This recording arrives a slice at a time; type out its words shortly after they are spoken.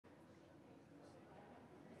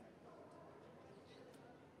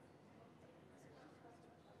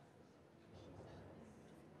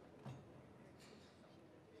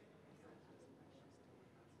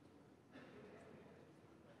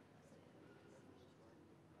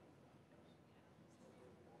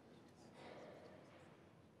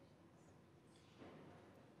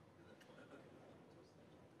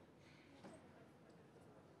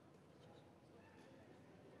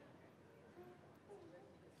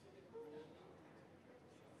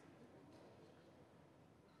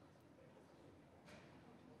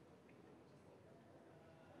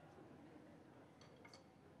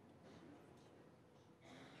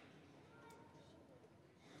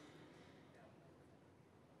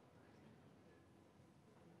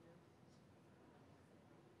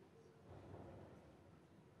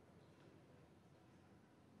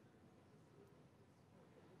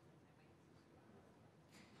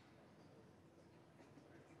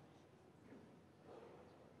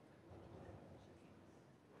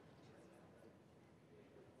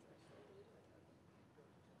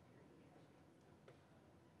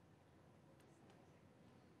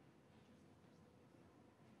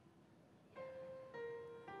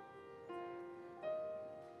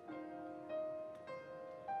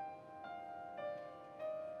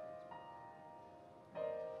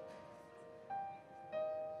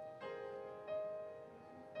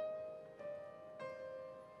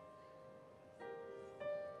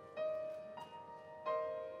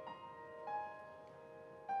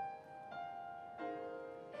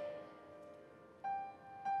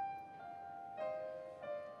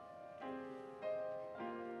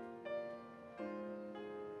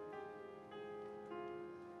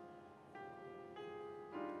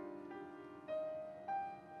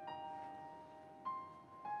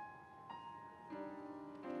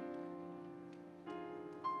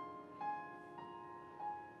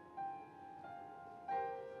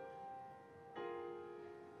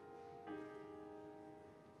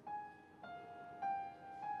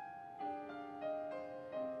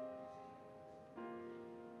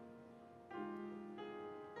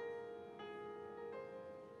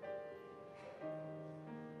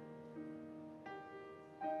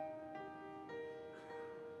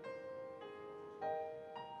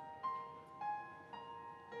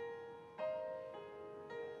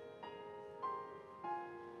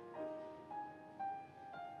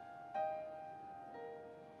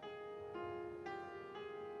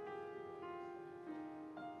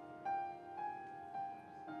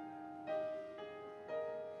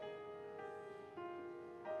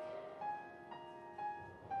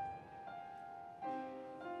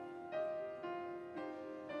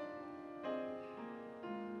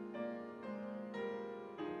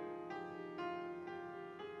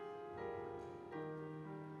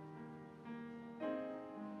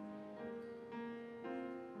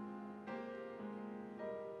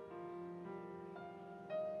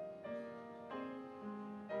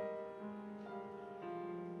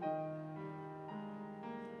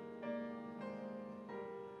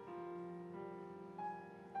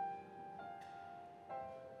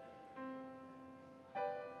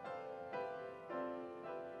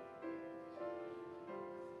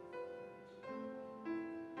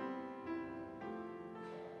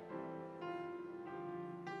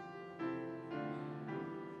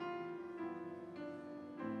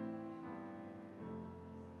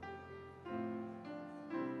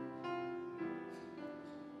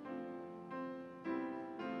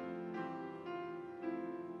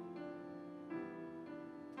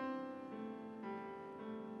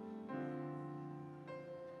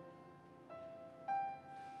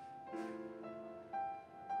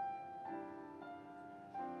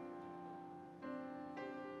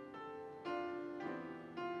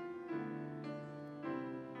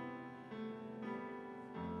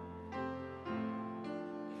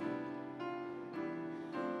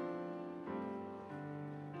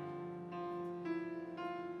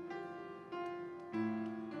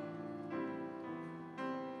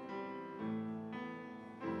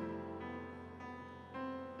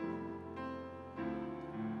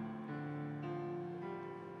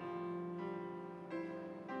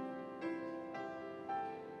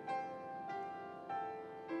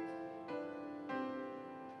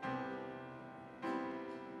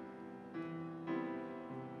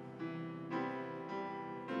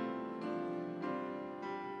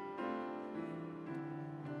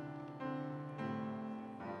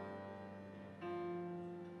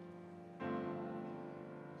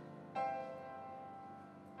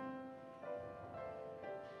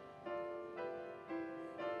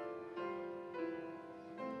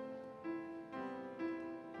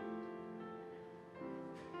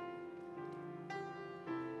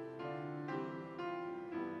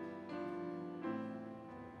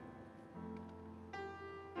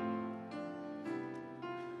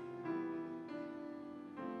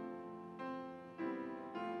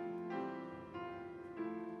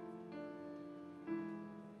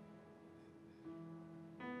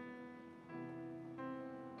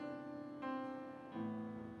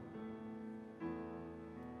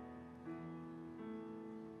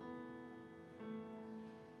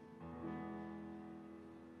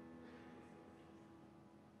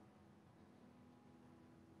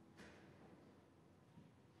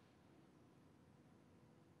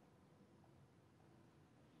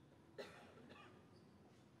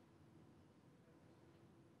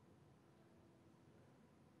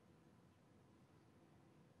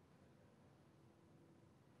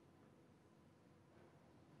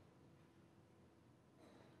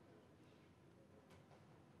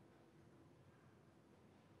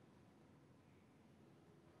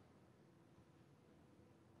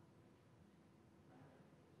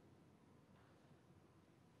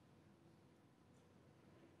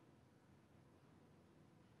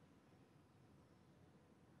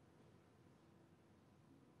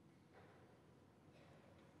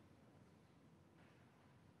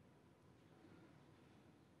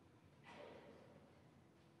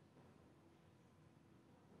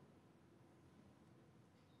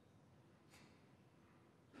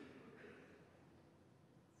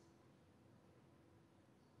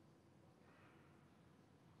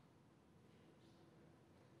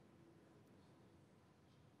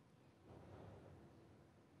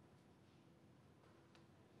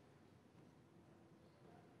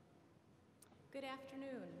Good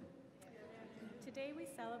afternoon. Today we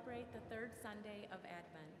celebrate the third Sunday of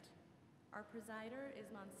Advent. Our presider is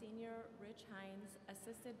Monsignor Rich Hines,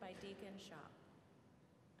 assisted by Deacon Shaw.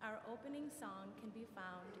 Our opening song can be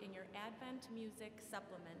found in your Advent music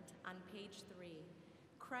supplement on page 3,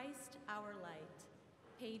 Christ Our Light,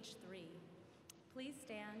 page 3. Please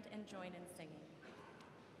stand and join in singing.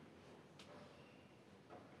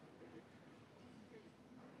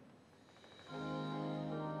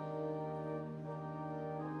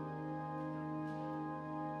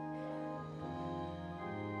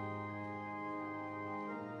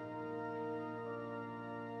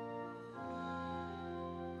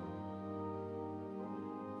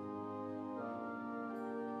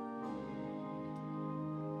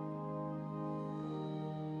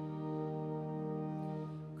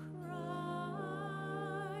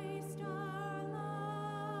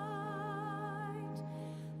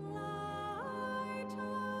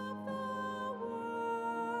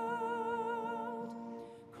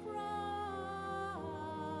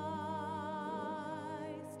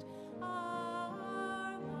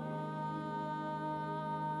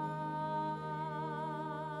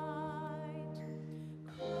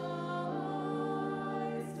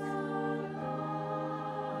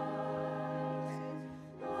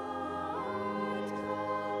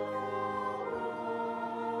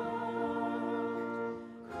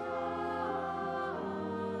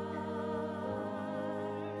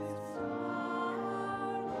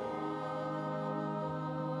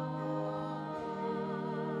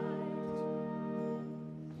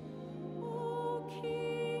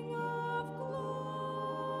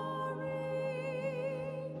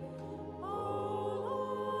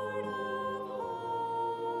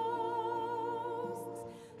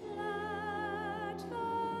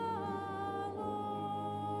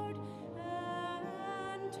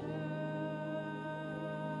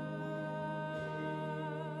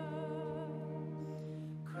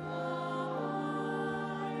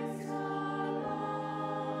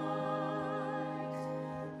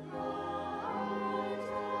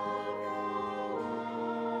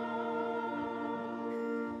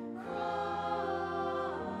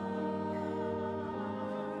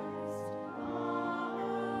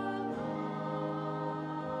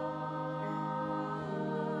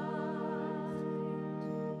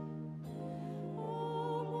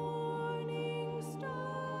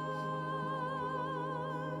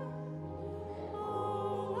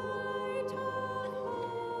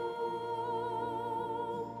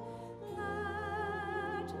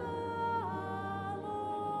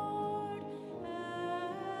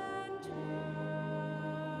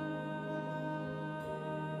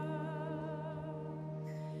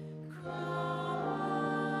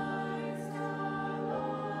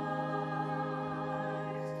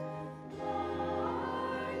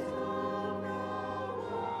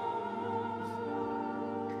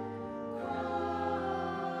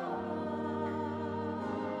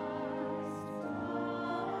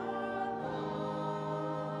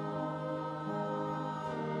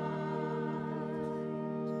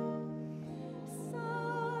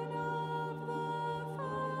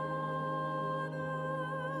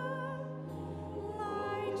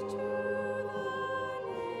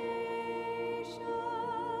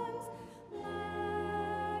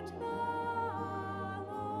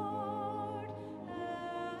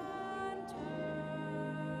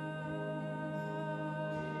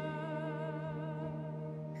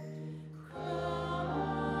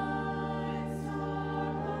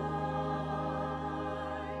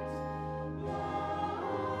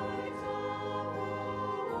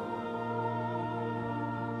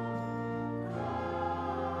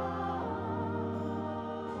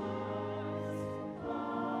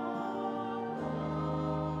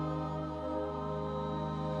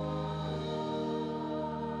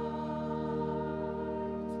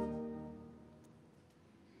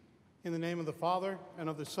 In the name of the Father, and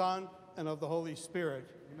of the Son, and of the Holy Spirit.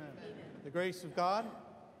 Amen. The grace of God,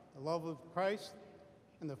 the love of Christ,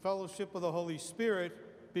 and the fellowship of the Holy Spirit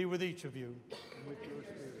be with each of you. And with your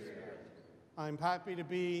spirit. I'm happy to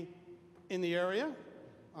be in the area.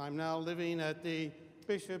 I'm now living at the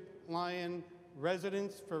Bishop Lyon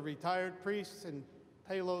Residence for Retired Priests in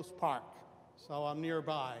Palos Park, so I'm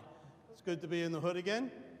nearby. It's good to be in the hood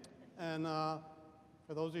again. And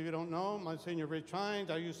for those of you who don't know, Monsignor Rich Hines,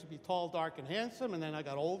 I used to be tall, dark, and handsome, and then I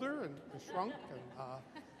got older and shrunk. And,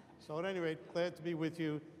 so at any rate, glad to be with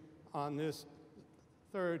you on this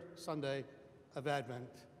third Sunday of Advent.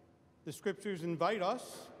 The scriptures invite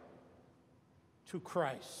us to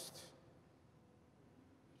Christ.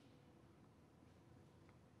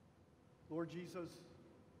 Lord Jesus,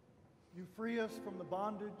 you free us from the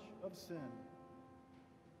bondage of sin.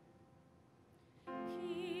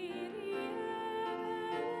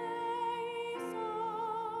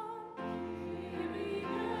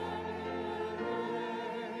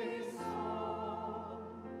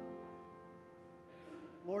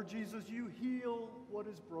 Lord Jesus, you heal what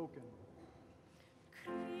is broken.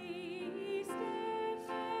 Christe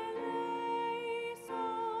eleison.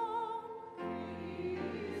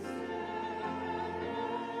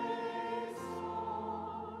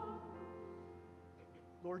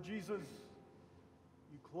 Lord Jesus,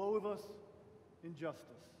 you clothe us in justice.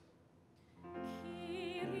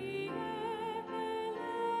 Kyrie eleison.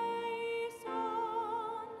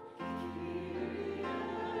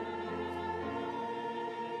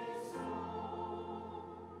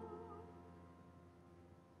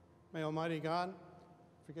 May Almighty God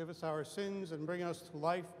forgive us our sins and bring us to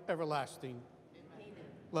life everlasting. Amen.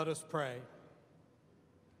 Let us pray.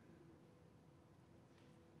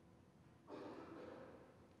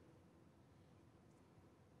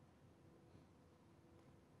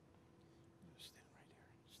 Stand right here.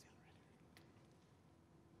 Stand right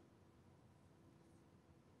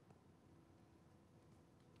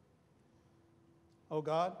here. O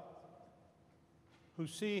God, who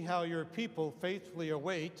see how your people faithfully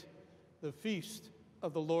await the feast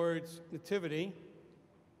of the Lord's Nativity,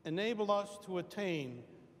 enable us to attain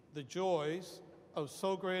the joys of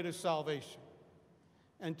so great a salvation,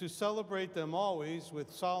 and to celebrate them always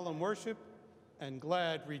with solemn worship and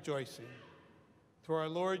glad rejoicing. Through our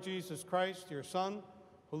Lord Jesus Christ, your Son,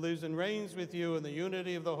 who lives and reigns with you in the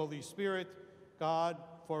unity of the Holy Spirit, God,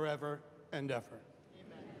 forever and ever.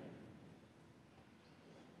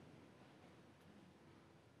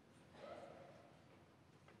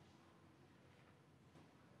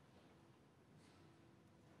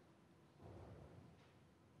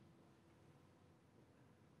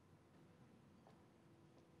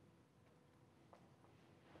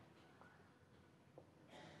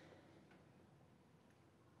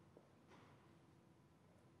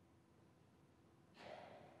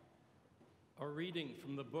 A reading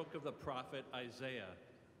from the book of the prophet Isaiah.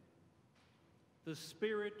 The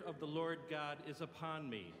Spirit of the Lord God is upon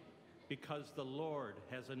me, because the Lord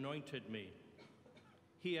has anointed me.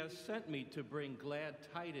 He has sent me to bring glad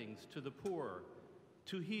tidings to the poor,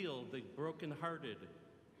 to heal the brokenhearted,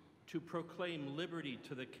 to proclaim liberty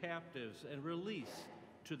to the captives and release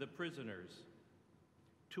to the prisoners,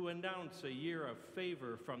 to announce a year of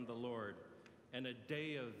favor from the Lord and a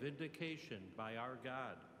day of vindication by our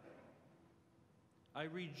God. I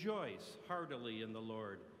rejoice heartily in the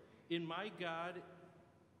Lord. In my God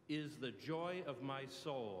is the joy of my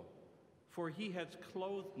soul, for he has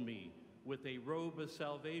clothed me with a robe of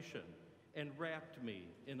salvation and wrapped me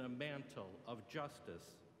in a mantle of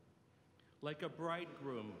justice. Like a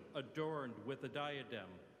bridegroom adorned with a diadem,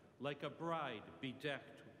 like a bride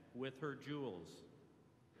bedecked with her jewels.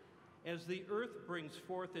 As the earth brings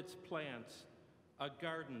forth its plants, a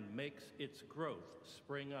garden makes its growth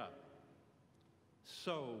spring up.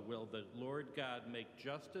 So will the Lord God make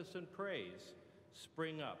justice and praise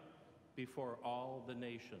spring up before all the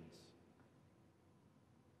nations.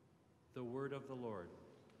 The word of the Lord.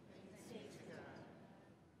 Thanks be to God.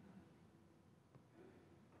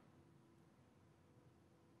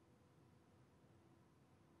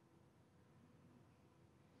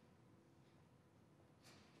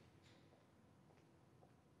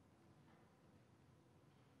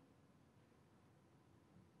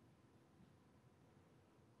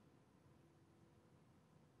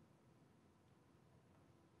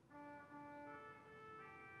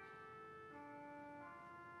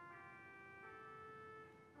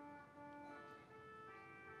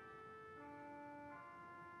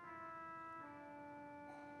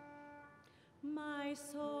 My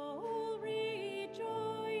soul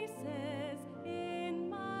rejoices in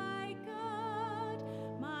my God.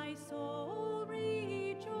 My soul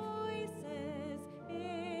rejoices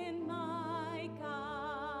in my God.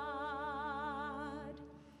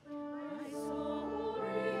 My soul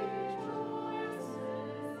rejoices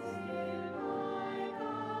in my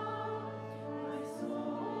God. My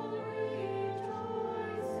soul rejoices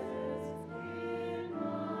in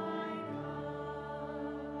my God.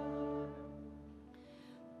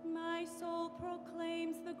 My soul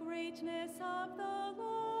proclaims the greatness of the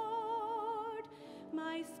Lord.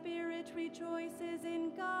 My spirit rejoices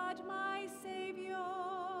in God, my Savior.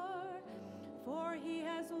 For he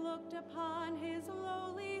has looked upon his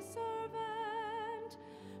lowly servant.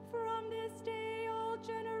 From this day all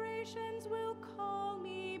generations will call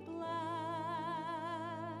me blessed.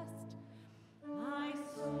 My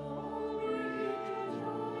soul rejoices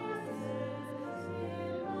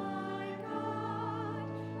in my God.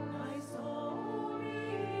 My soul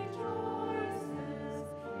rejoices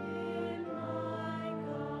in my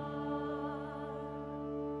God.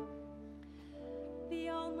 The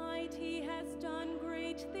Almighty has done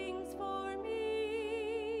great things for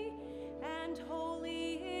me, and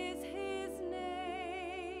holy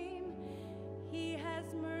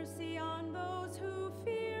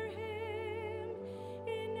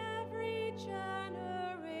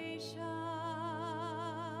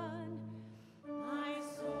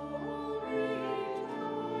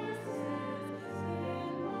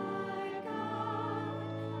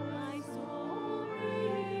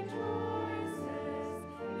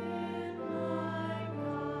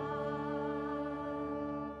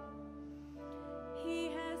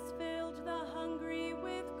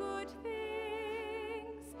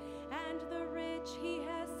which he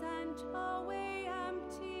has sent away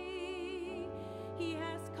empty. He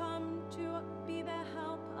has come to be the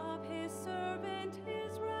help of his servant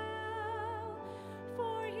Israel,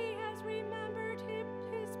 for he has remembered his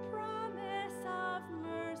promise of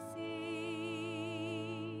mercy.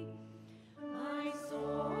 My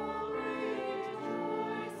soul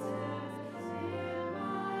rejoices in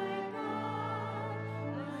my God.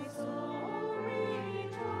 My soul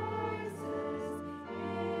rejoices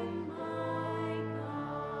in my God.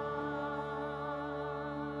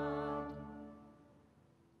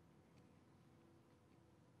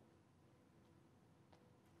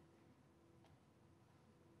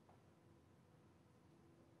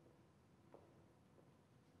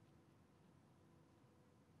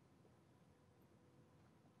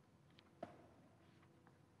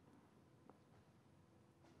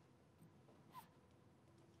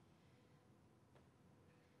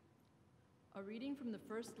 A reading from the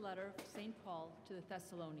first letter of St. Paul to the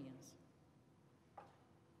Thessalonians.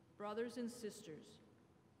 Brothers and sisters,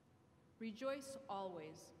 rejoice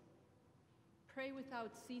always. Pray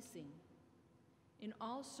without ceasing. In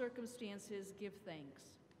all circumstances give thanks,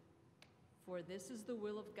 for this is the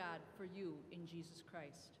will of God for you in Jesus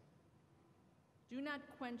Christ. Do not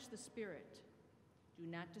quench the Spirit. Do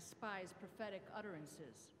not despise prophetic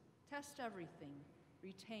utterances. Test everything.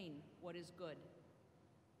 Retain what is good.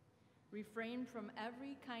 Refrain from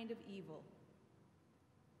every kind of evil.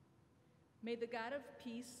 May the God of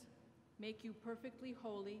peace make you perfectly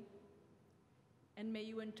holy, and may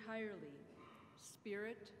you entirely,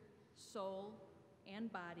 spirit, soul,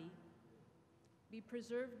 and body, be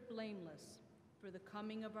preserved blameless for the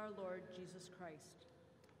coming of our Lord Jesus Christ.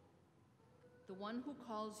 The one who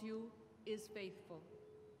calls you is faithful,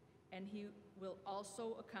 and he will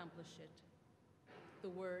also accomplish it. The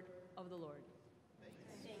word of the Lord. Thanks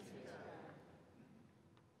be to God.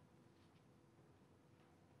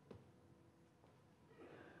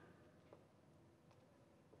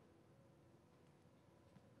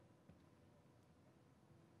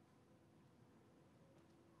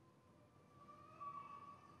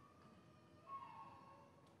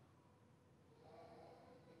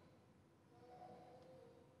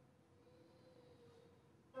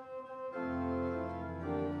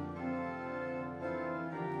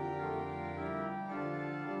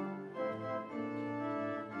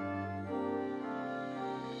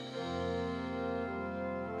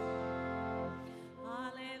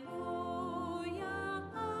 Alleluia,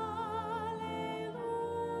 alleluia,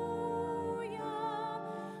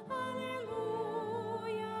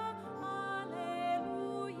 alleluia,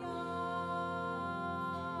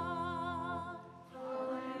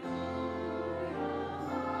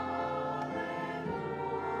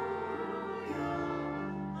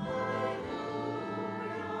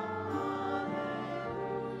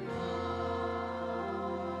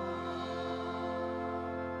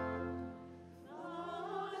 The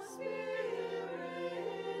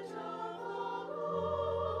Spirit of the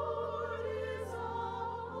Lord is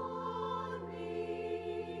upon me,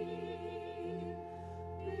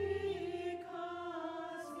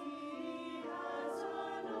 because He has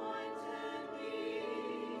anointed me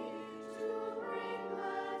to bring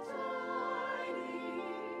glad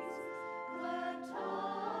tidings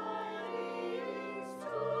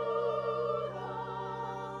to the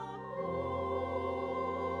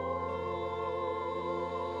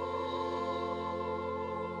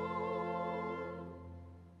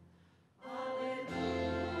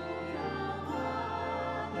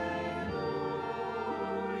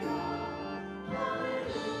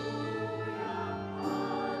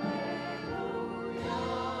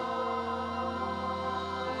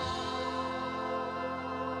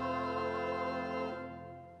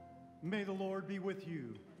May the Lord be with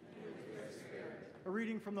you. A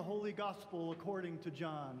reading from the Holy Gospel according to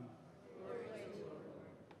John.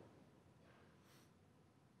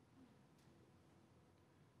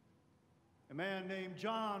 A man named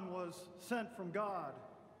John was sent from God.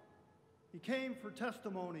 He came for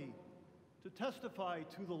testimony, to testify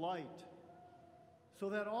to the light, so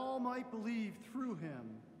that all might believe through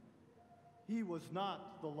him. He was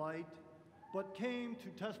not the light, but came to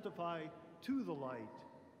testify to the light.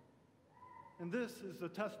 And this is the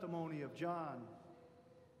testimony of John.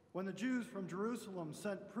 When the Jews from Jerusalem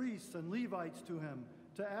sent priests and Levites to him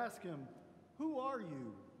to ask him, "Who are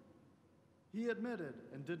you?" he admitted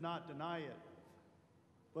and did not deny it,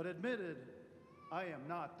 but admitted, "I am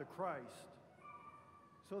not the Christ."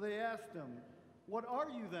 So they asked him, "What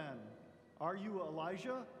are you then? Are you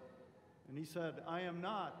Elijah?" And he said, "I am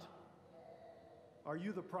not." "Are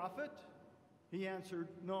you the prophet?" He answered,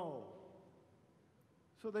 "No."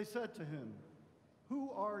 So they said to him, "Who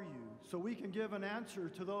are you?" so we can give an answer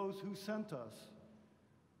to those who sent us.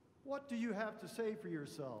 "What do you have to say for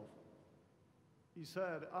yourself?" He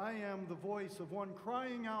said, "I am the voice of one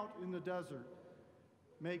crying out in the desert,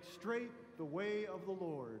 'Make straight the way of the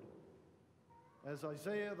Lord,' as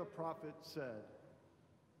Isaiah the prophet said."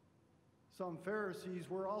 Some Pharisees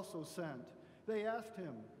were also sent. They asked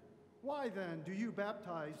him, "Why then do you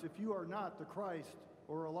baptize if you are not the Christ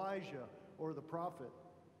or Elijah or the prophet?"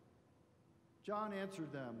 John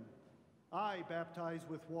answered them, "I baptize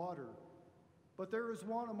with water, but there is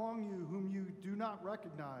one among you whom you do not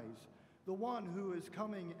recognize, the one who is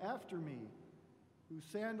coming after me, whose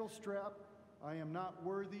sandal strap I am not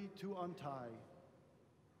worthy to untie."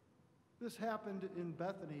 This happened in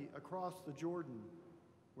Bethany across the Jordan,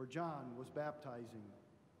 where John was baptizing.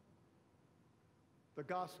 The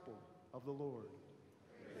Gospel of the Lord.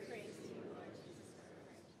 Praise to you, Lord Jesus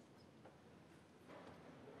Christ.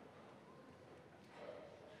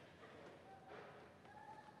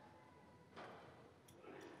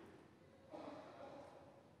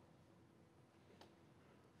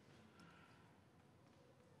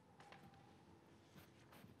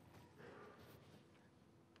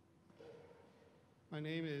 My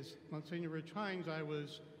name is Monsignor Rich Hines. I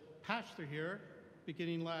was pastor here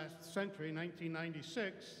beginning last century,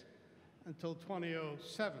 1996, until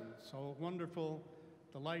 2007. So a wonderful,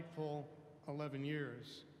 delightful 11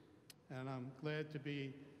 years. And I'm glad to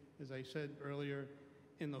be, as I said earlier,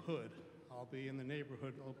 in the hood. I'll be in the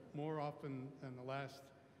neighborhood more often than the last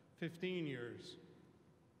 15 years.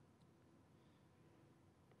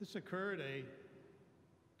 This occurred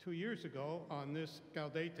 2 years ago on this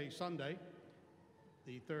Gaudete Sunday,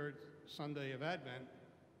 the third Sunday of Advent.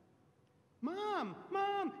 Mom,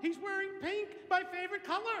 he's wearing pink, my favorite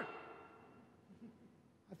color.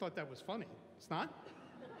 I thought that was funny. It's not?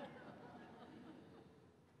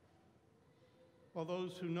 Well,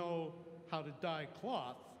 those who know how to dye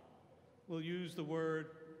cloth will use the word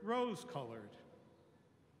rose-colored.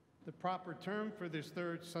 The proper term for this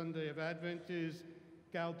third Sunday of Advent is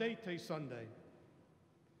Gaudete Sunday.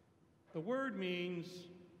 The word means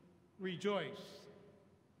rejoice.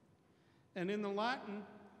 And in the Latin,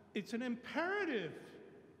 it's an imperative.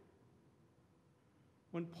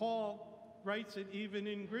 When Paul writes it even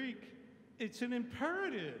in Greek, it's an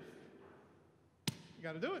imperative. You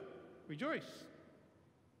got to do it. Rejoice.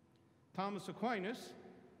 Thomas Aquinas,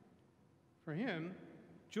 for him,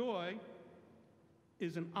 joy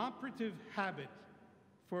is an operative habit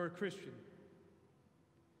for a Christian.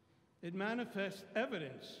 It manifests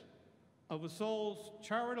evidence of a soul's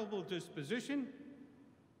charitable disposition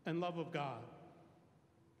and love of God.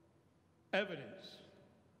 Evidence.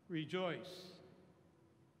 Rejoice.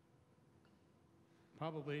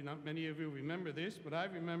 Probably not many of you remember this, but I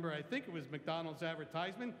remember, I think it was McDonald's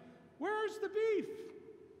advertisement, "Where's the beef?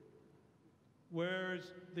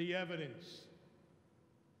 Where's the evidence?"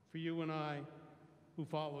 For you and I who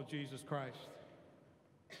follow Jesus Christ.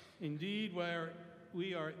 Indeed, where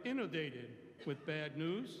we are inundated with bad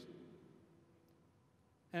news,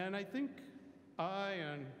 and I think I,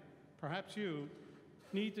 and perhaps you,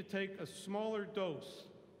 need to take a smaller dose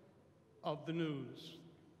of the news.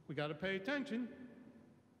 We got to pay attention.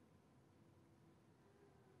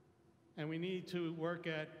 And we need to work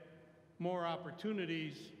at more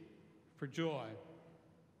opportunities for joy.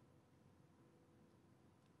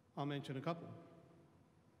 I'll mention a couple.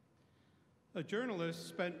 A journalist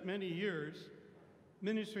spent many years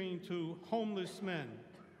ministering to homeless men.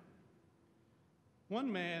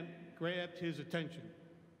 One man grabbed his attention.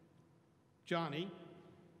 Johnny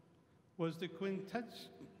was the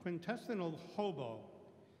quintessential hobo.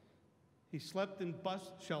 He slept in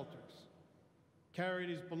bus shelters, carried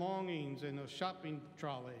his belongings in a shopping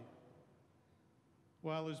trolley,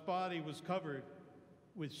 while his body was covered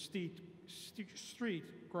with street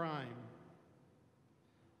grime.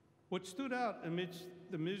 What stood out amidst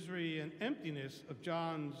the misery and emptiness of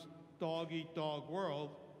John's dog-eat-dog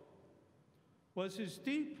world was his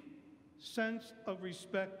deep sense of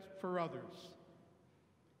respect for others,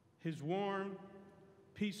 his warm,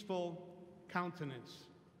 peaceful countenance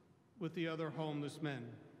with the other homeless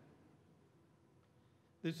men.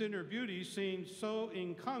 This inner beauty seemed so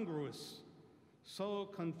incongruous, so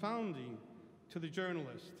confounding to the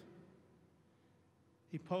journalist.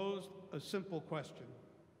 He posed a simple question.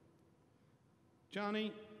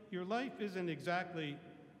 "Johnny, your life isn't exactly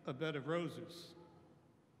a bed of roses.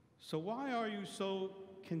 So why are you so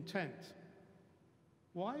content?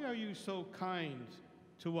 Why are you so kind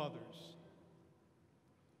to others?"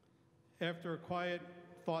 After a quiet,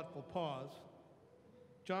 thoughtful pause,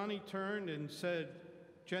 Johnny turned and said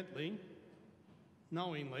gently,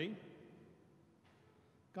 knowingly,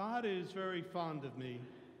 God is very fond of me.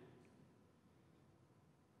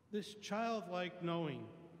 This childlike knowing,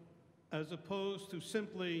 as opposed to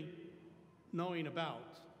simply knowing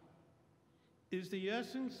about, is the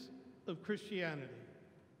essence of Christianity.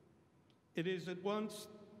 It is at once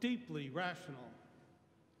deeply rational,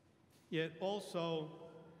 yet also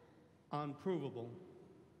unprovable.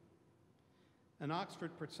 An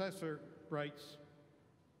Oxford professor writes,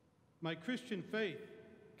 "My Christian faith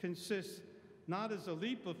consists not as a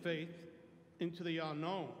leap of faith into the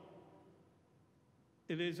unknown.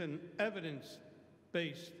 It is an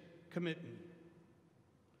evidence-based commitment."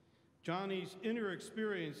 Johnny's inner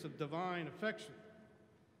experience of divine affection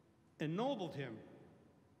ennobled him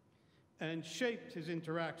and shaped his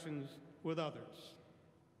interactions with others.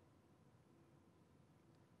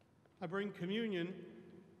 I bring communion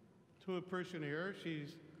to a parishioner.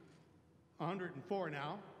 She's 104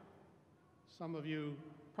 now. Some of you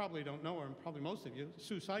probably don't know her, and probably most of you,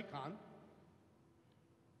 Sue Saikon.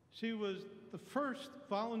 She was the first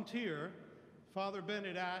volunteer Father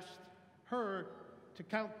Bennett asked her to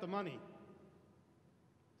count the money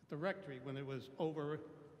at the rectory when it was over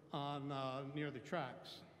on near the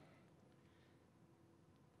tracks.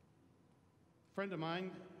 A friend of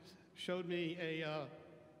mine showed me a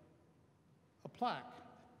plaque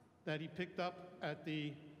that he picked up at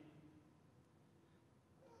the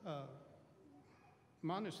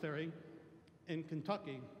monastery in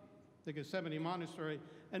Kentucky, the Gethsemane Monastery,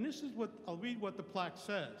 and this is what, I'll read what the plaque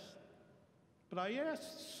says. But I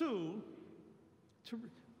asked Sue to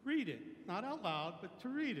read it, not out loud, but to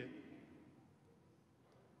read it.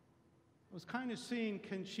 I was kind of seeing,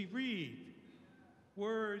 can she read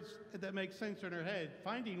words that make sense in her head,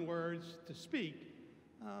 finding words to speak?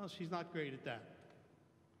 Oh, she's not great at that.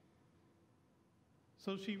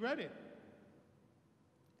 So she read it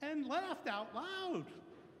and laughed out loud.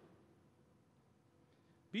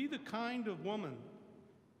 Be the kind of woman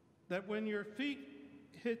that when your feet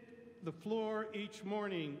hit the floor each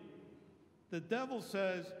morning, the devil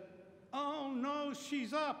says, "Oh no,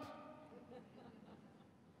 she's up."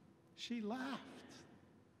 She laughed.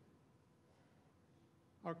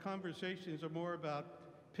 Our conversations are more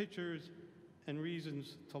about pictures and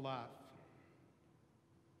reasons to laugh.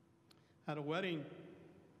 At a wedding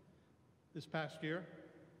this past year,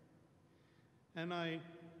 and I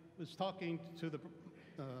was talking to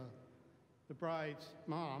the bride's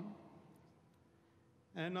mom,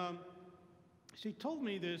 and she told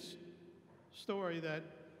me this story that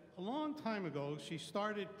a long time ago she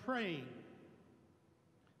started praying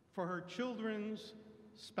for her children's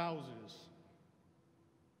spouses.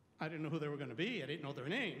 I didn't know who they were going to be. I didn't know their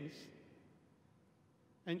names.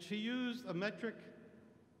 And she used a metric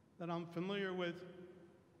that I'm familiar with,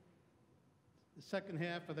 the second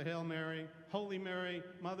half of the Hail Mary. Holy Mary,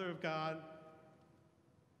 Mother of God,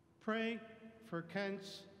 pray for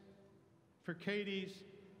Kent's, for Katie's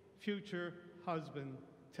future husband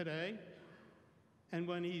today and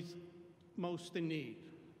when he's most in need.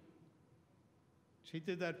 She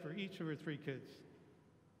did that for each of her 3 kids.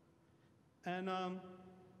 And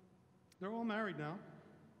they're all married now,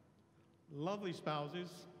 lovely spouses.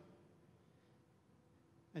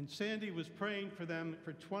 And Sandy was praying for them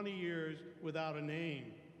for 20 years without a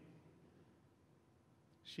name.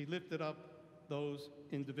 She lifted up those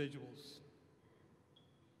individuals.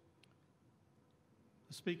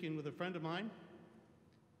 Speaking with a friend of mine,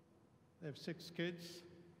 they have 6 kids,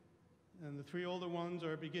 and the 3 older ones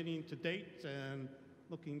are beginning to date and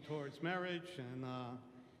looking towards marriage.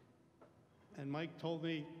 And Mike told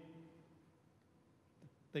me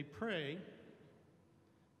they pray,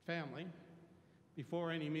 family,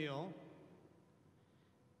 before any meal.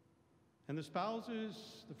 And the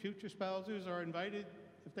spouses, the future spouses, are invited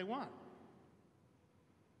if they want.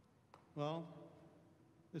 Well,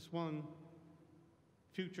 this one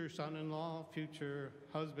future son-in-law, future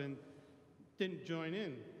husband, didn't join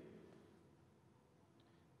in.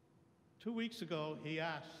 2 weeks ago, he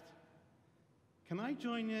asked, "Can I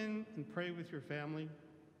join in and pray with your family?"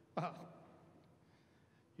 Well,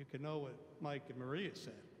 you can know what Mike and Maria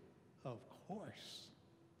said. Of course.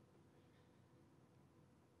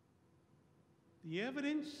 The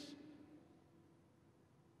evidence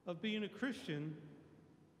of being a Christian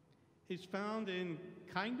is found in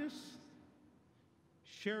kindness,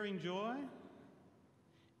 sharing joy,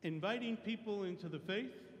 inviting people into the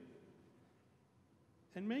faith,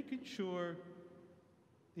 and making sure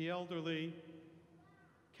the elderly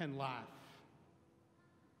can laugh.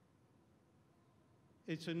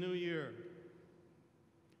 It's a new year.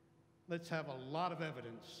 Let's have a lot of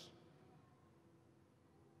evidence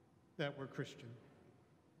that we're Christian.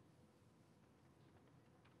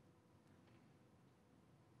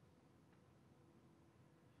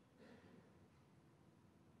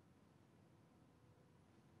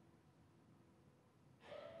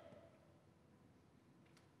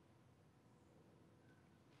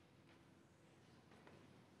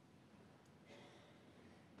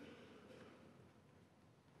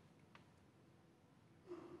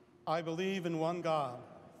 I believe in one God,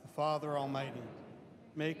 the Father Almighty,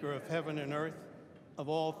 maker of heaven and earth, of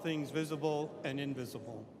all things visible and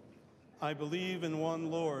invisible. I believe in one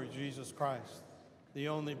Lord, Jesus Christ, the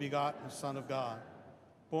only begotten Son of God,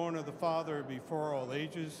 born of the Father before all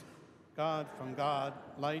ages, God from God,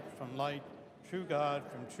 light from light, true God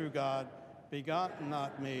from true God, begotten,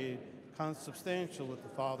 not made, consubstantial with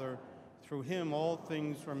the Father. Through him all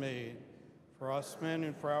things were made. For us men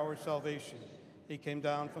and for our salvation, he came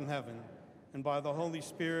down from heaven, and by the Holy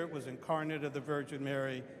Spirit was incarnate of the Virgin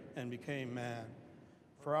Mary and became man.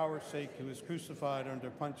 For our sake he was crucified under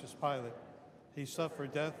Pontius Pilate. He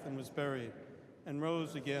suffered death and was buried, and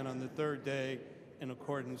rose again on the third day in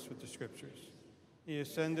accordance with the Scriptures. He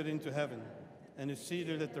ascended into heaven and is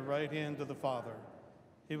seated at the right hand of the Father.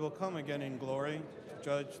 He will come again in glory to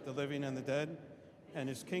judge the living and the dead, and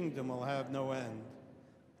his kingdom will have no end.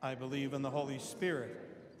 I believe in the Holy Spirit,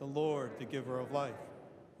 the Lord, the giver of life,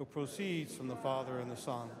 who proceeds from the Father and the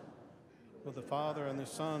Son. For the Father and the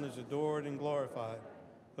Son is adored and glorified,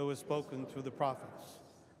 who has spoken through the prophets.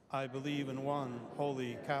 I believe in one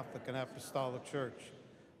holy, Catholic, and Apostolic Church.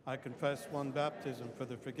 I confess one baptism for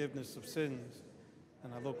the forgiveness of sins,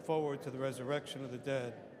 and I look forward to the resurrection of the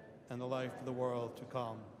dead and the life of the world to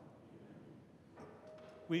come.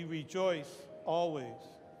 We rejoice always.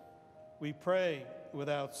 We pray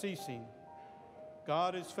without ceasing.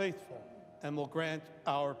 God is faithful and will grant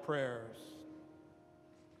our prayers.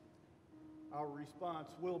 Our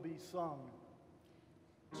response will be sung.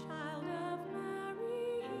 Child of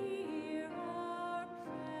Mary, hear our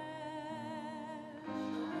prayer.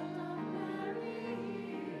 Child of Mary,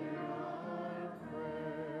 hear our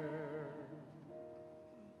Prayer.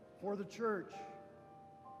 For the church,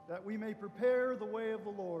 that we may prepare the way of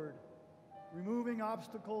the Lord, removing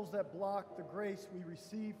obstacles that block the grace we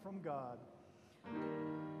receive from God.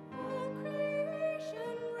 All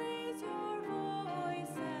creation, raise your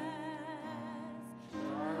voices.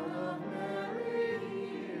 Child of Mary,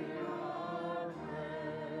 hear our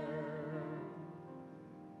prayer.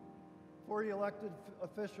 For the elected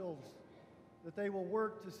officials, that they will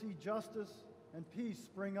work to see justice and peace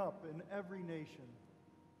spring up in every nation.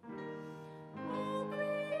 All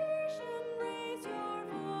creation, raise your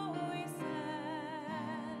voices.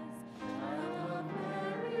 Child of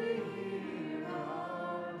Mary, hear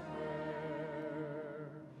our prayer.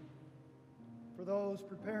 For those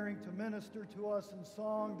preparing to minister to us in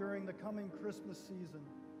song during the coming Christmas season,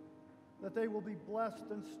 that they will be blessed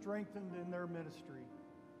and strengthened in their ministry.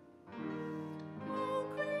 All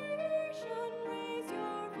creation, raise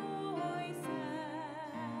your voices.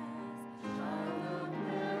 Child of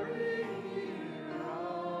Mary, hear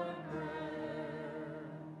our prayer.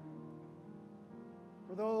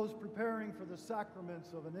 For those preparing for the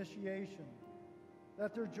sacraments of initiation,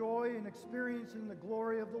 that their joy in experiencing the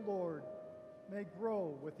glory of the Lord may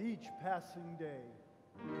grow with each passing day.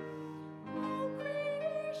 All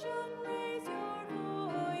creation, raise your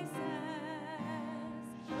voices.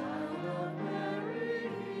 Child of Mary,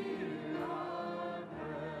 hear our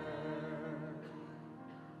prayer.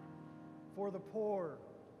 For the poor,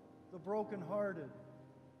 the brokenhearted,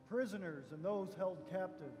 prisoners, and those held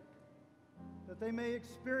captive, that they may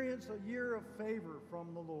experience a year of favor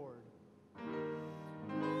from the Lord.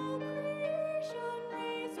 All creation,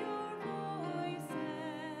 raise your voices.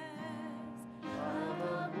 Child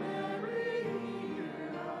of Mary, hear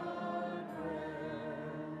our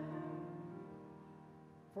prayer.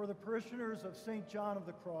 For the parishioners of St. John of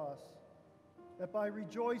the Cross, that by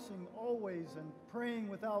rejoicing always and praying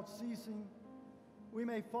without ceasing, we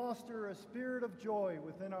may foster a spirit of joy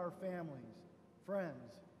within our families,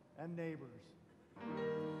 friends, and neighbors.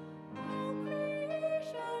 All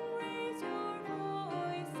creation, raise your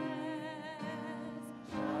voices.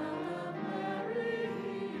 Child of Mary,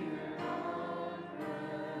 hear our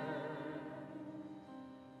prayer.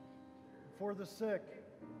 For the sick,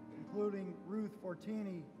 including Ruth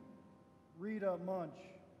Fortini, Rita Munch,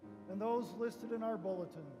 and those listed in our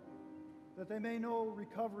bulletin, that they may know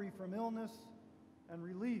recovery from illness and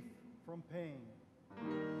relief from pain.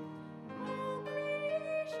 All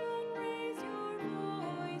creation, raise your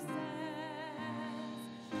voices.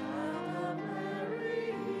 Child of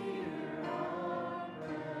Mary, hear our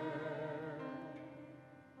prayer.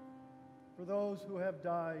 For those who have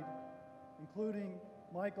died, including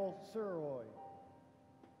Michael Suroy,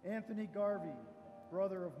 Anthony Garvey,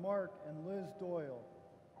 brother of Mark and Liz Doyle,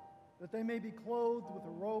 that they may be clothed with a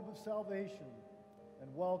robe of salvation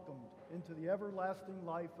and welcomed into the everlasting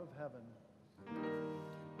life of heaven.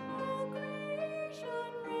 All creation,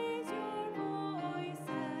 raise your voices.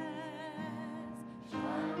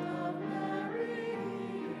 Child of Mary,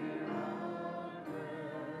 hear our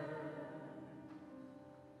prayer.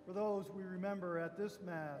 remember at this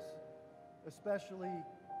Mass, especially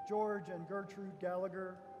George and Gertrude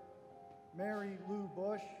Gallagher, Mary Lou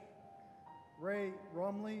Bush, Ray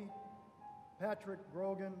Rumley, Patrick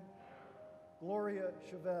Brogan, Gloria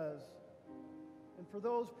Chavez, and for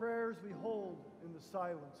those prayers we hold in the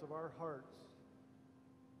silence of our hearts.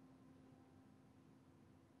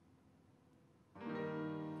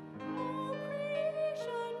 All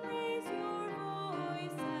creation raise your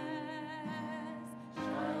voices.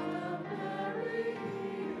 Child of Mary,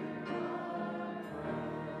 hear our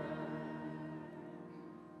prayer.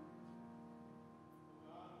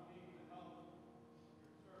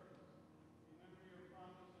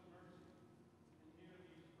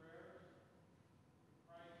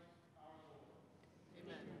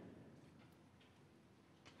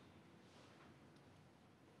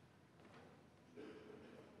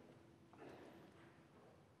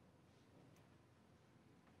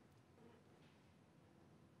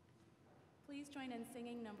 Please join in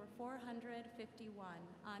singing number 451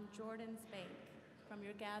 on Jordan's Bank from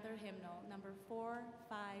your Gather hymnal, number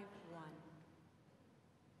 451.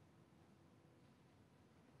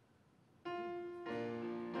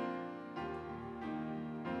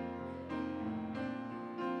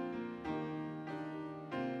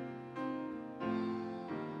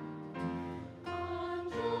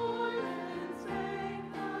 On Jordan's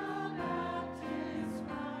bank, the Baptist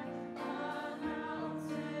cry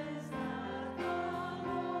announces that the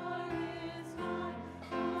Lord is nigh.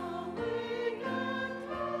 Awake and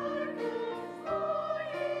hearken, for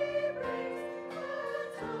He brings the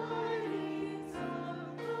tidings of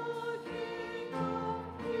the King of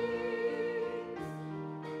Kings.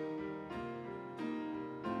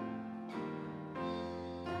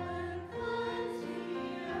 And cleanse He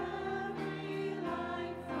every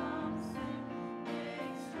life from sin,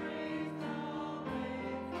 make straight the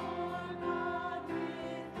way for God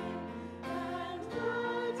within, and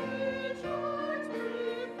let each heart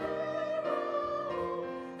prepare a home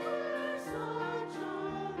where such a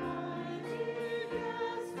mighty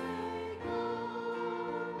guest may come.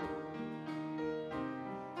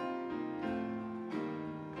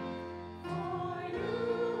 For you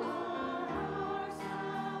are our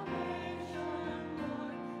salvation,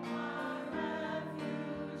 Lord, our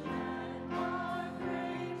refuge and our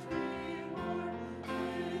great reward.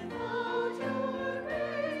 Without your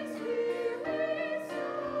grace we waste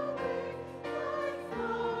away like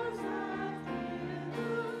flowers that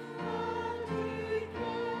wither and decay.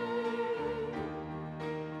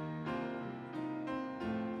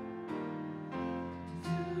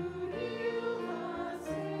 To heal the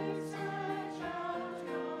sick, stretch out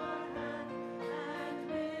your hand, and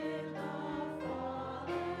bid the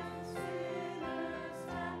fallen sinners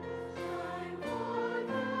stand. Shine forth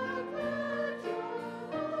and let your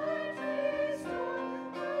light restore,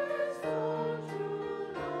 where so true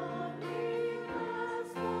loveliness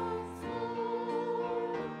once more.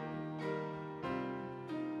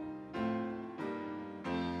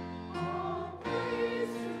 All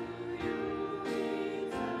praise to you,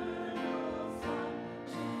 eternal Son,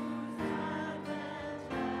 whose advent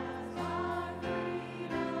has our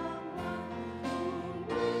freedom won, whom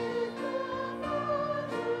with the Father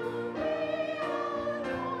we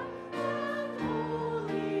adore, and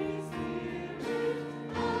Holy Spirit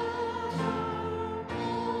evermore.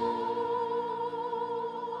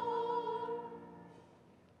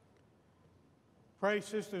 Pray,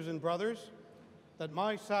 sisters and brothers, that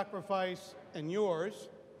my sacrifice and yours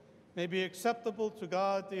may be acceptable to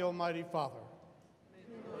God, the Almighty Father.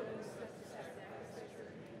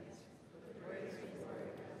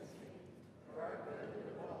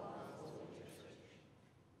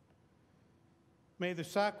 May the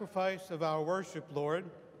sacrifice of our worship, Lord,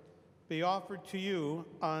 be offered to you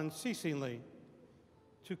unceasingly,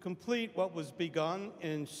 to complete what was begun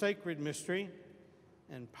in sacred mystery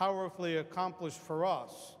and powerfully accomplish for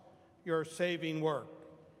us your saving work,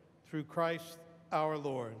 through Christ our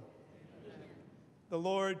Lord. Amen. The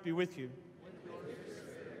Lord be with you.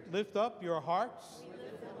 Lift up your hearts.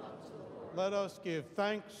 Let us give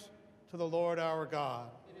thanks to the Lord our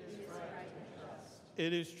God.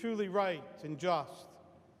 It is truly right and just,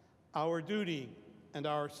 our duty and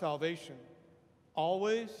our salvation,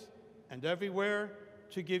 always and everywhere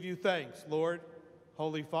to give you thanks, Lord,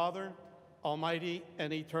 Holy Father, Almighty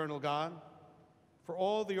and eternal God, for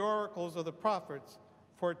all the oracles of the prophets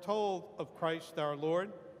foretold of Christ our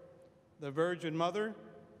Lord. The Virgin Mother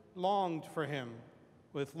longed for him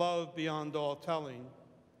with love beyond all telling.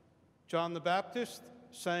 John the Baptist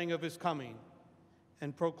sang of his coming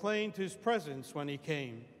and proclaimed his presence when he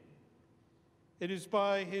came. It is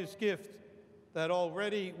by his gift that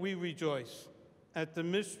already we rejoice at the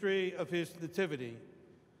mystery of his nativity,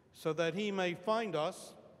 so that he may find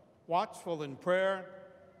us watchful in prayer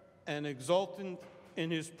and exultant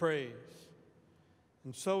in his praise.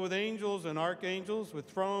 And so with angels and archangels, with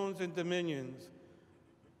thrones and dominions,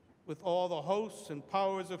 with all the hosts and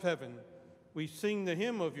powers of heaven, we sing the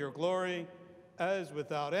hymn of your glory, as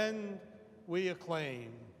without end we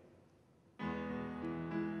acclaim.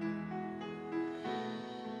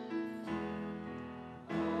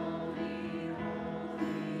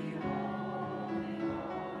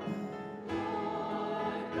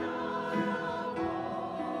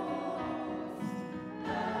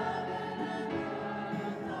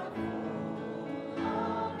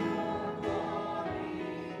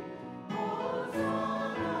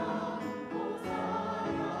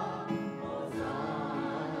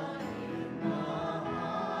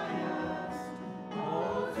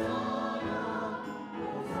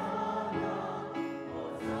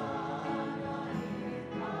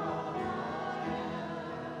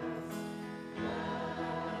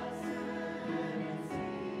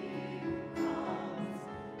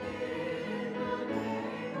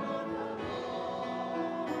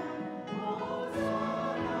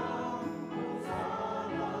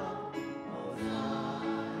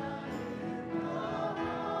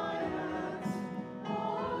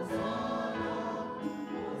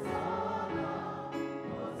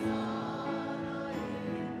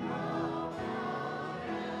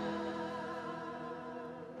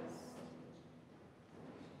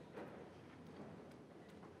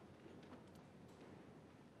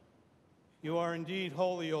 You are indeed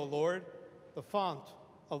holy, O Lord, the font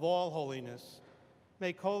of all holiness.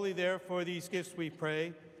 Make holy, therefore, these gifts, we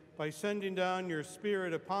pray, by sending down your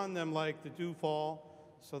Spirit upon them like the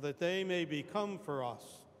dewfall, so that they may become for us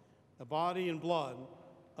the body and blood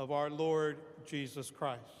of our Lord Jesus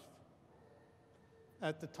Christ.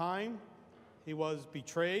 At the time he was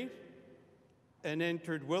betrayed and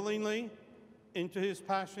entered willingly into his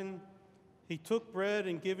passion, he took bread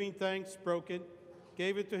and, giving thanks, broke it,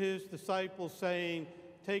 gave it to his disciples, saying,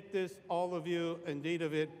 "Take this, all of you, and eat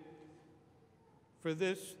of it, for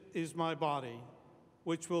this is my body,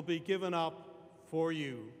 which will be given up for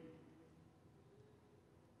you."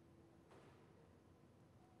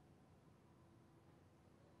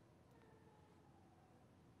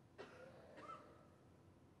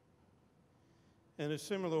 In a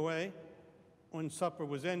similar way, when supper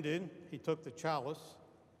was ended, he took the chalice,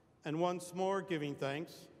 and once more giving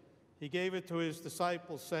thanks, he gave it to his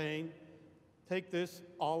disciples, saying, "Take this,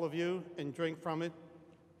 all of you, and drink from it,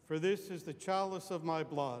 for this is the chalice of my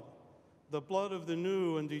blood, the blood of the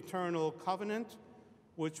new and eternal covenant,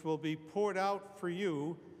 which will be poured out for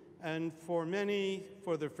you and for many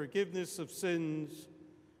for the forgiveness of sins.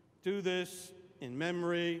 Do this in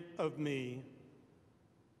memory of me."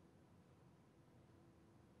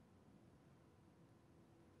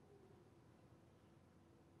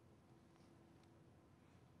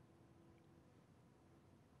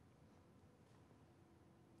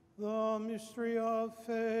 The mystery of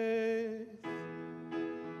faith.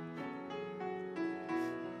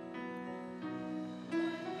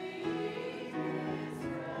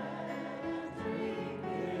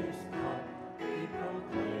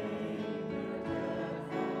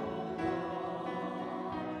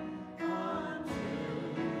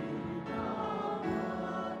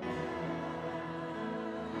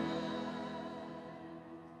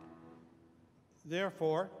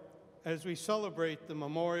 Therefore, as we celebrate the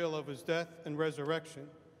memorial of his death and resurrection,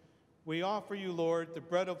 we offer you, Lord, the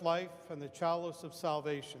bread of life and the chalice of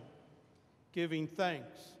salvation, giving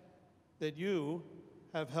thanks that you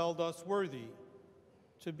have held us worthy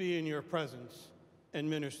to be in your presence and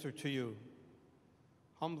minister to you.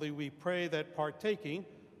 Humbly we pray that, partaking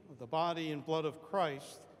of the body and blood of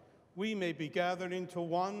Christ, we may be gathered into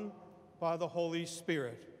one by the Holy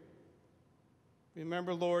Spirit.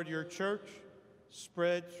 Remember, Lord, your church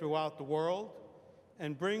spread throughout the world,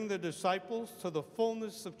 and bring the disciples to the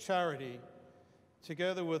fullness of charity,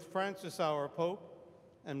 together with Francis, our Pope,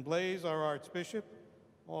 and Blaise, our Archbishop,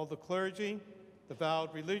 all the clergy, the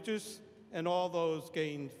vowed religious, and all those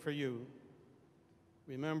gained for you.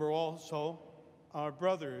 Remember also our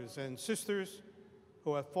brothers and sisters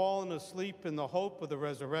who have fallen asleep in the hope of the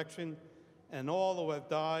resurrection, and all who have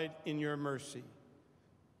died in your mercy.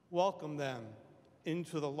 Welcome them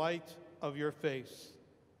into the light of your face.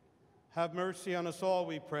 Have mercy on us all,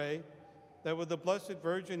 we pray, that with the Blessed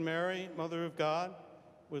Virgin Mary, Mother of God,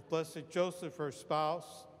 with Blessed Joseph, her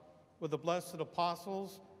spouse, with the blessed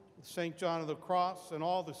apostles, with St. John of the Cross, and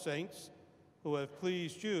all the saints who have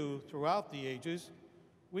pleased you throughout the ages,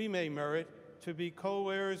 we may merit to be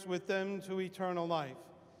co-heirs with them to eternal life,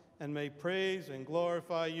 and may praise and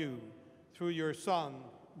glorify you through your Son,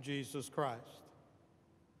 Jesus Christ.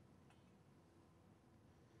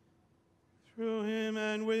 Through him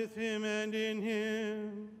and with him and in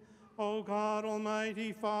him, O God,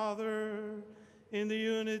 Almighty Father, in the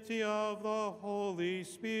unity of the Holy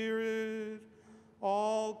Spirit,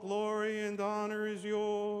 all glory and honor is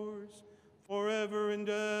yours forever and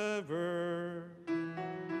ever.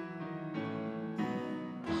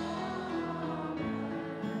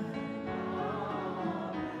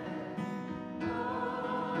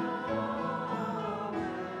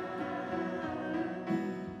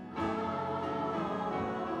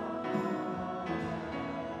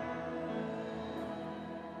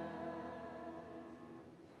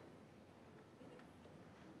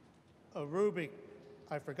 Ruby,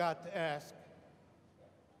 I forgot to ask.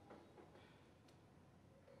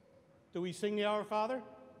 Do we sing the Our Father?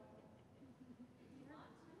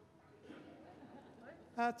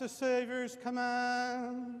 At the Savior's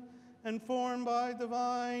command, and formed by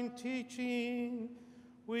divine teaching,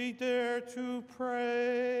 we dare to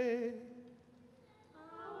pray.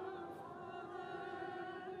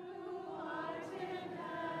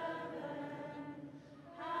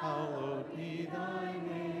 Hallowed be thy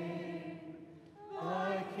name,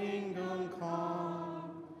 thy kingdom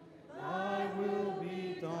come, thy will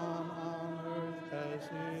be done on earth as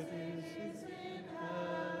it is in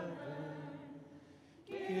heaven.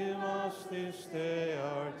 Give us this day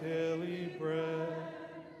our daily bread,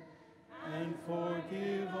 and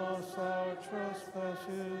forgive us our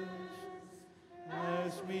trespasses,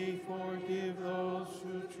 as we forgive those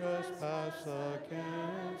who trespass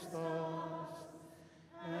against us.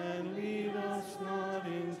 And lead us not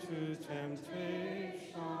into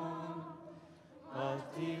temptation,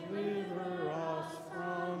 but deliver us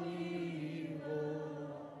from evil.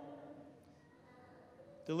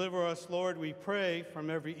 Deliver us, Lord, we pray,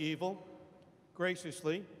 from every evil.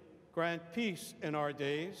 Graciously grant peace in our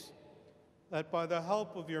days, that by the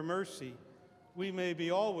help of your mercy we may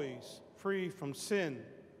be always free from sin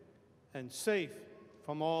and safe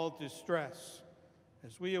from all distress,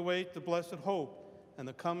 as we await the blessed hope and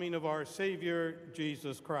the coming of our Savior,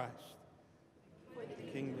 Jesus Christ.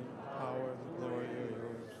 The kingdom, power, and glory are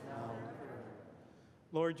yours now and forever.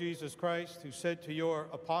 Lord Jesus Christ, who said to your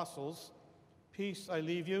apostles, "Peace I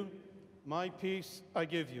leave you, my peace I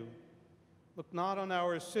give you," look not on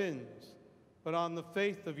our sins, but on the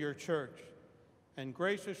faith of your church, and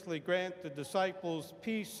graciously grant the disciples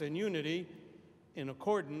peace and unity in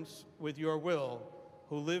accordance with your will,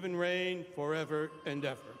 who live and reign forever and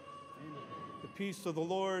ever. The peace of the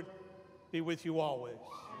Lord be with you always.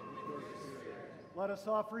 Let us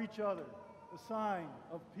offer each other the sign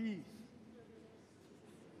of peace.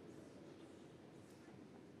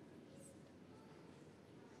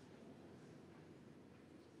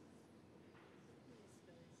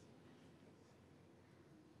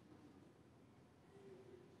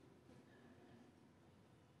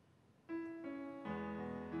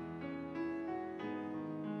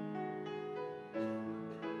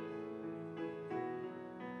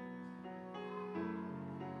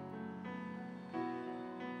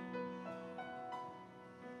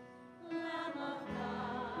 Lamb of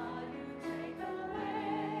God, you take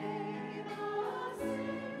away the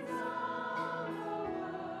sins of the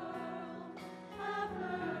world. Have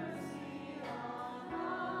mercy on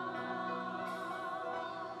us.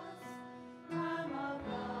 Lamb of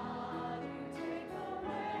God, you take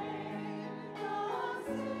away the sins of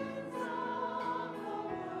the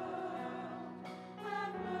world.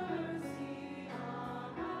 Have mercy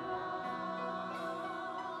on us.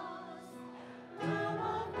 Lamb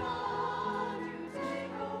of God, you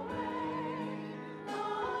take away the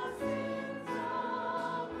sins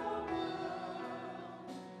of the world.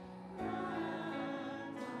 Grant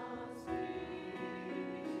us peace.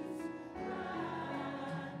 Grant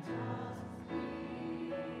us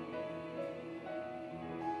peace.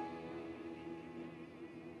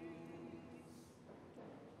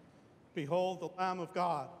 Behold the Lamb of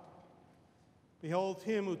God. Behold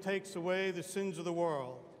him who takes away the sins of the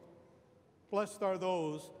world. Blessed are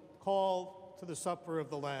those called to the supper of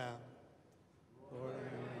the Lamb. Lord, I am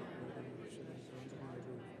not worthy you should enter into my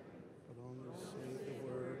roof, but only say the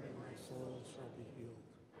word, and my soul shall be healed.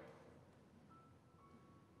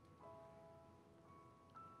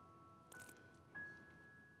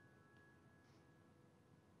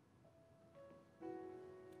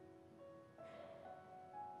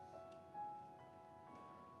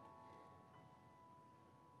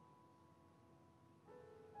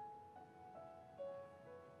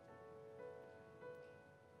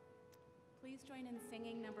 please join in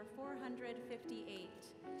singing number 458,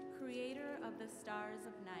 Creator of the Stars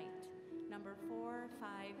of Night, number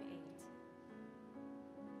 458.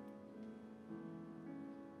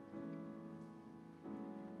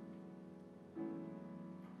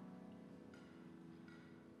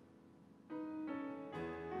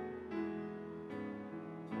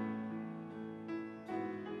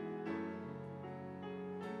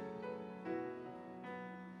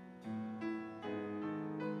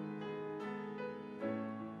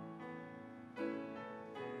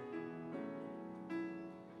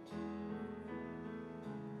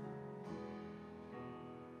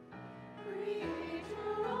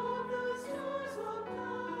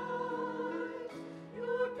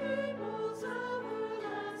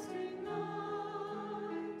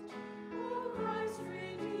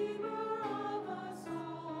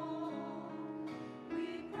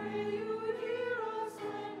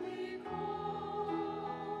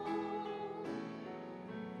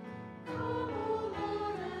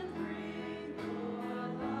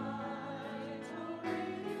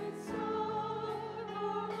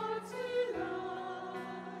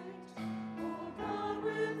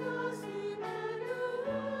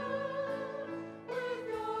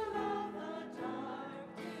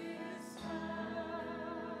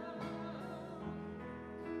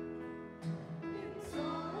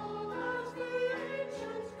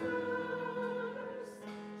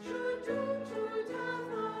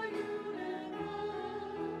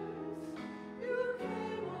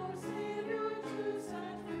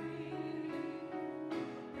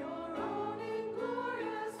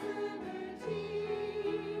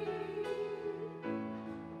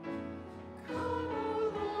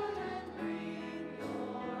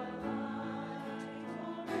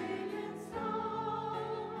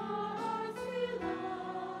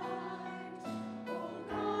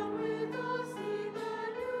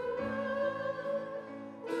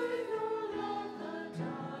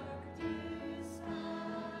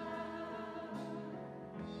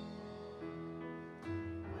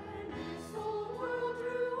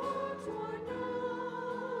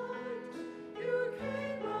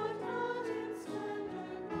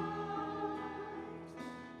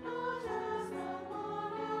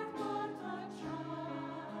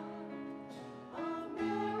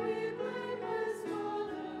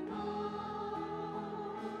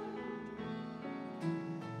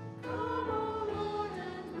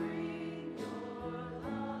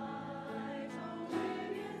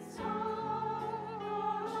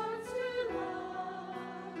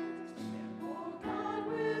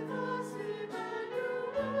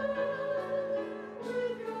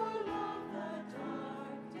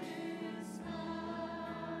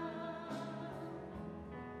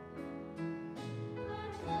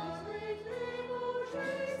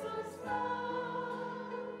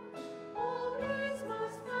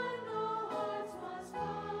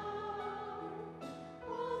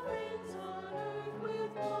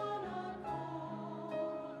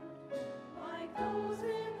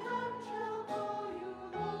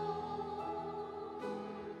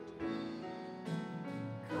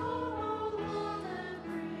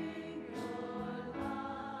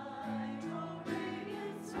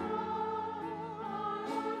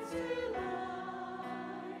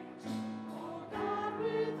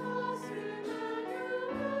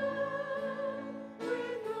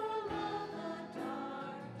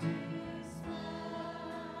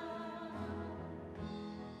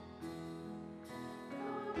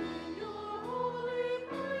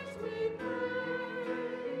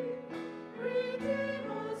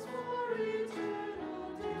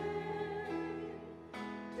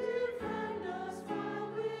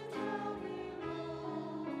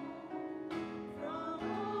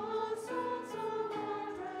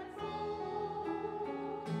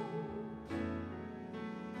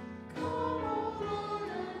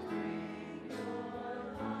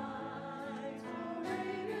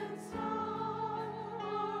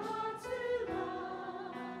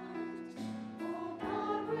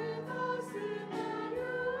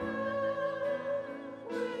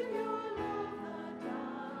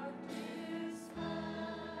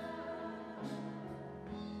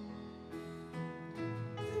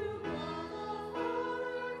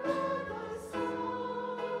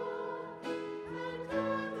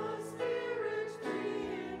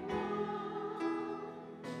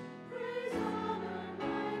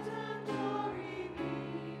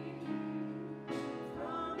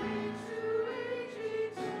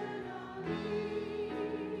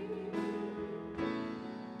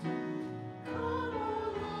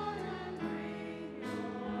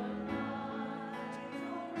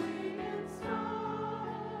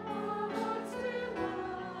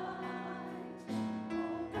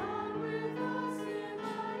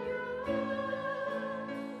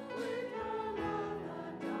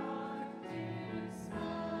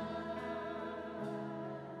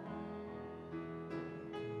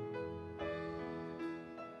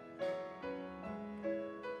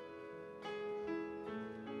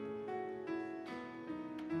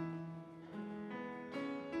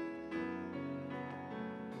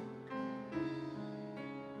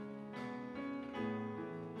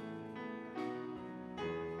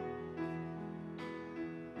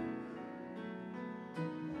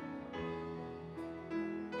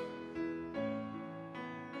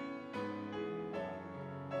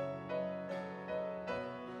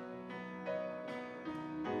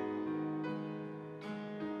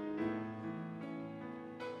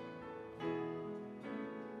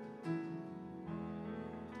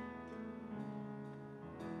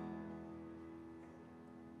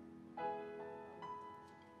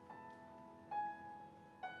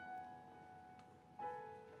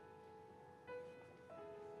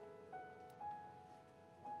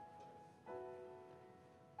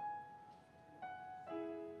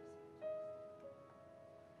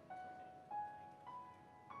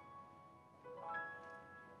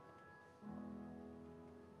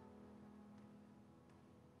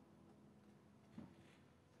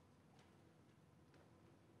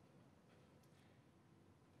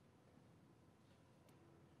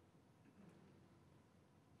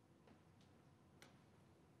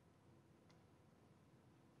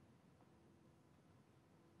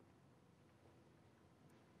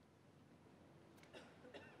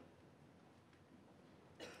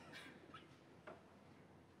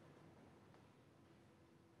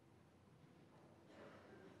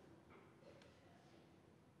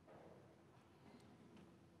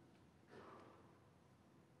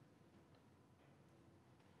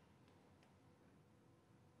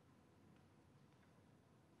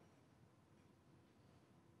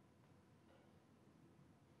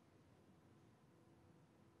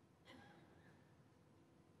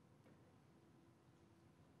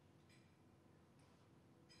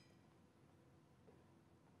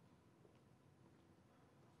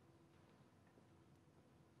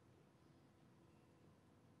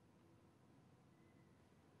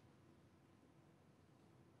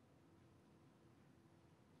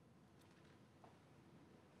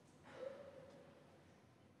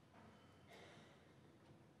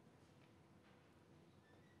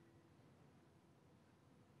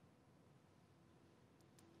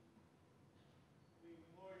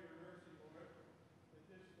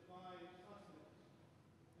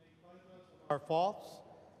 our faults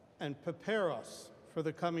and prepare us for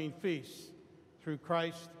the coming feast through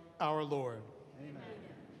Christ our Lord. Amen.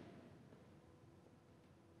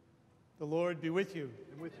 The Lord be with you.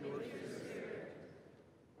 And with yours.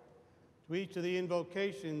 To each of the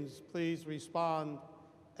invocations, please respond,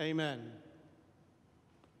 Amen.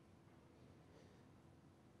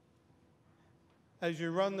 As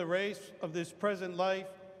you run the race of this present life,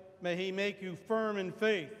 may he make you firm in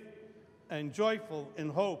faith and joyful in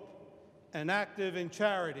hope and active in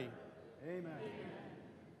charity. Amen.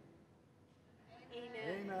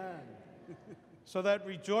 Amen. So that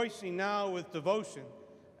rejoicing now with devotion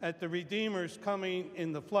at the Redeemer's coming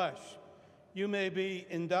in the flesh, you may be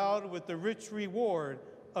endowed with the rich reward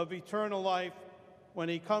of eternal life when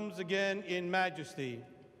he comes again in majesty.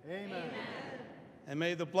 Amen. And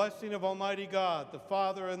may the blessing of Almighty God, the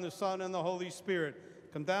Father and the Son and the Holy Spirit,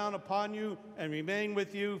 come down upon you and remain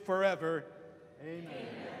with you forever. Amen.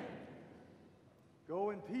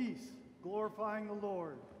 Go in peace, glorifying the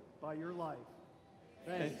Lord by your life.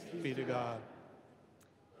 Thanks be to God.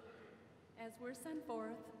 As we're sent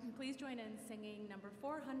forth, please join in singing number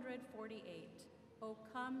 448, O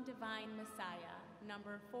Come Divine Messiah,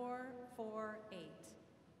 number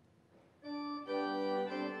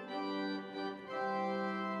 448.